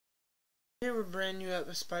Here we're brand new at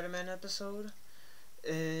the Spider-Man episode,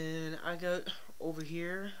 and I got over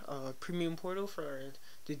here a premium portal for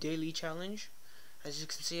the daily challenge. As you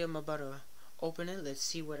can see, I'm about to open it. Let's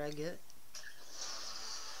see what I get.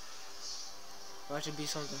 Watch it be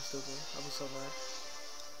something stupid. I'll be so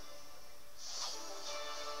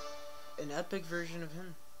bad. An epic version of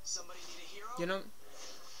him. Somebody need a hero? You know,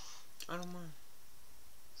 I don't mind.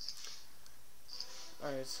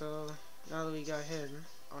 Alright, so now that we got him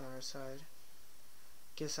on our side,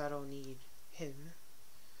 guess I don't need him.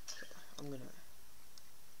 So I'm gonna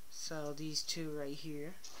sell these two right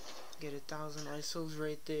here. Get 1,000 ISOs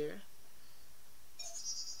right there.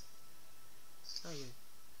 Oh yeah.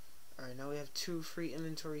 Alright, now we have 2 free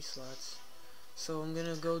inventory slots. So I'm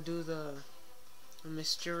gonna go do the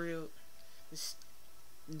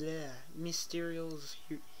Mysterio's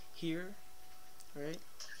here. Right?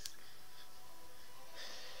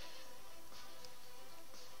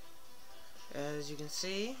 As you can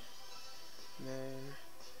see, then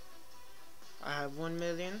I have 1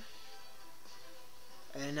 million,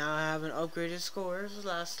 and now I have an upgraded score as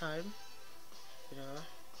last time, you know,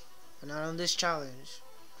 but not on this challenge.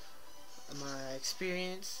 I'm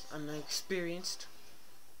experienced,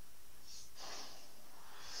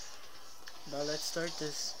 but let's start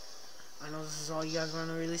this. I know this is all you guys want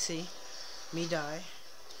to really see, me die.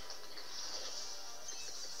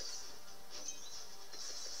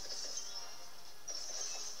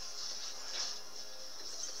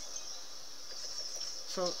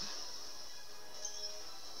 So,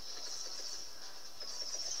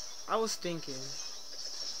 I was thinking,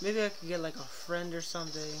 maybe I could get like a friend or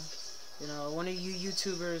something. You know, one of you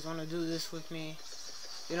YouTubers want to do this with me.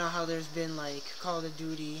 You know how there's been like Call of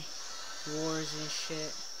Duty wars and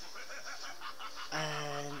shit.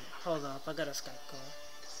 And, hold up, I got a Skype call.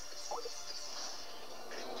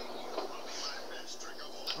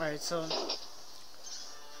 Alright, so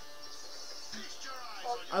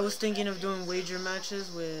I was thinking of doing wager matches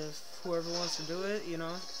with whoever wants to do it, you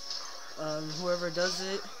know. Whoever does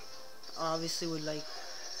it obviously would like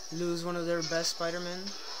lose one of their best Spider-Man.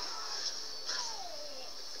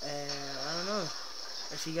 And I don't know.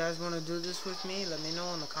 If you guys want to do this with me, let me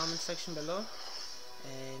know in the comment section below.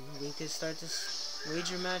 And we could start this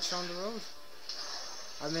wager match on the road.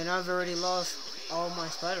 I mean, I've already lost all my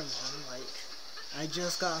Spider-Man. Like, I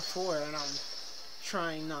just got 4 and I'm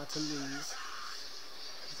trying not to lose.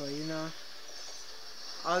 But you know,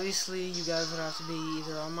 obviously you guys would have to be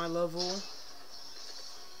either on my level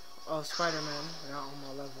of Spider-Man, not on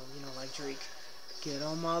my level, you know, like Drake. Get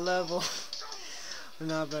on my level.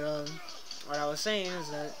 No, but what I was saying is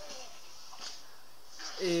that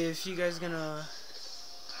if you guys gonna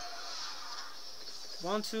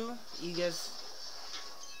want to, you guys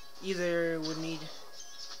either would need.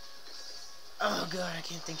 Oh god, I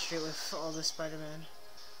can't think straight with all this Spider-Man.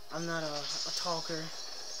 I'm not a talker.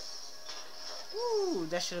 Woo,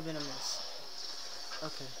 that should have been a miss.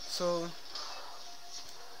 Okay, so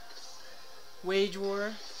wage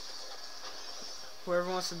war. Whoever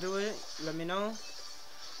wants to do it, let me know.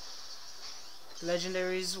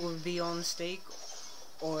 Legendaries will be on stake,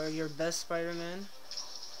 or your best Spider-Man.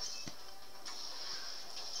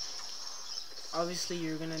 Obviously,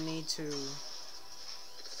 you're gonna need to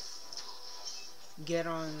get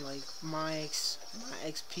on like my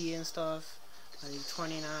XP and stuff, like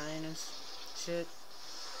 29 and shit,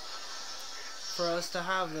 for us to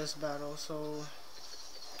have this battle. So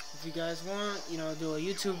if you guys want, you know, do a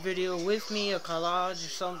YouTube video with me, a collage or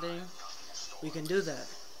something, we can do that.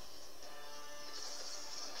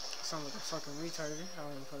 I sound like a fucking retarded. I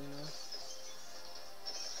don't fucking know.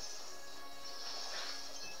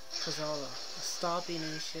 Cause all the stopping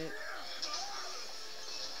and shit.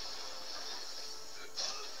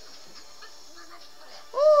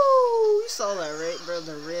 Ooh, you saw that, right, bro?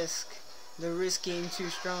 The risk game too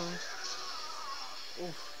strong.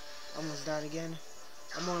 Oof, almost died again.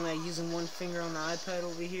 I'm only like using one finger on the iPad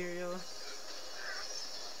over here, yo.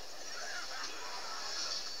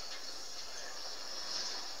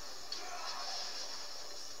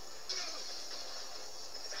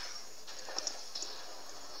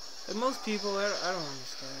 And most people, I don't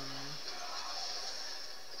understand, man.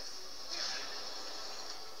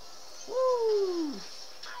 Woo!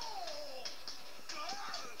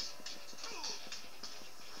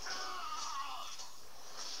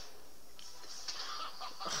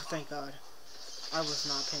 Oh, thank God. I was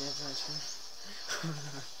not paying attention.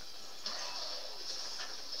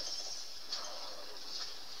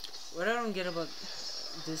 What I don't get about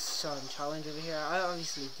this challenge over here, I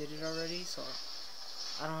obviously did it already, so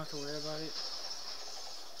I don't have to worry about it.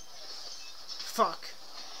 Fuck.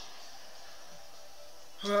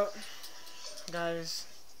 Well, guys,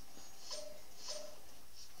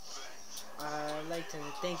 I'd like to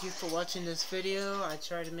thank you for watching this video. I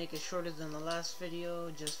tried to make it shorter than the last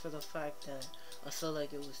video just for the fact that I felt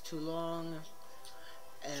like it was too long.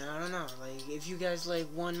 And I don't know, like, if you guys like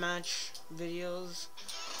one match videos,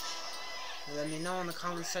 let me know in the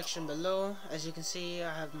comment section below. As you can see,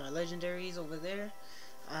 I have my legendaries over there.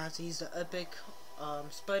 I have to use the epic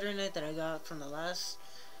Spiderman that I got from the last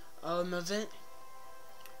event.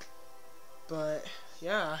 But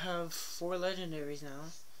yeah, I have 4 legendaries now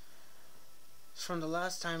from the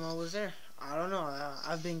last time I was there. I don't know,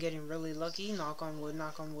 I've been getting really lucky. Knock on wood,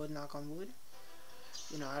 knock on wood, knock on wood.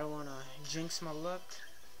 You know, I don't want to jinx my luck.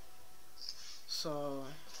 So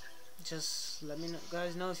just let me know,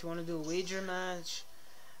 guys know if you want to do a wager match,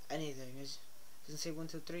 anything. It doesn't say 1,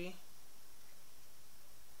 2, 3.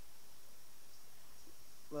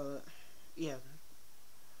 Well, yeah,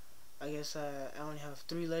 I guess I only have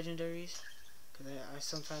 3 legendaries because I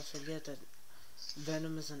sometimes forget that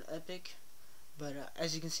Venom is an epic. But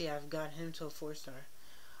as you can see, I've got him to a 4-star.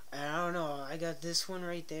 And I don't know, I got this one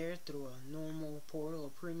right there through a normal portal, a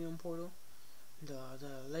premium portal. The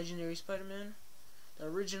legendary Spider-Man, the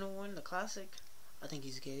original one, the classic. I think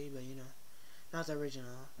he's gay, but you know, not the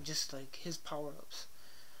original. Just like his power-ups.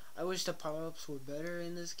 I wish the power-ups were better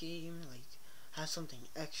in this game. Like, have something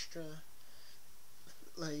extra.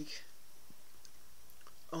 Like,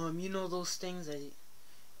 you know those things that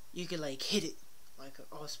you could like hit it. Like,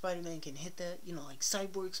 oh, Spider-Man can hit that. You know, like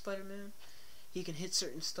Cyborg Spider-Man. He can hit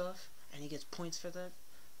certain stuff, and he gets points for that.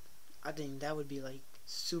 I think that would be like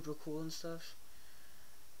super cool and stuff.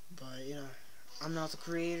 But you know, I'm not the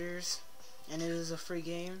creators, and it is a free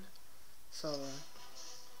game. So,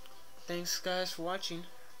 thanks guys for watching.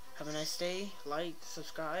 Have a nice day. Like,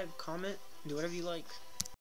 subscribe, comment, do whatever you like.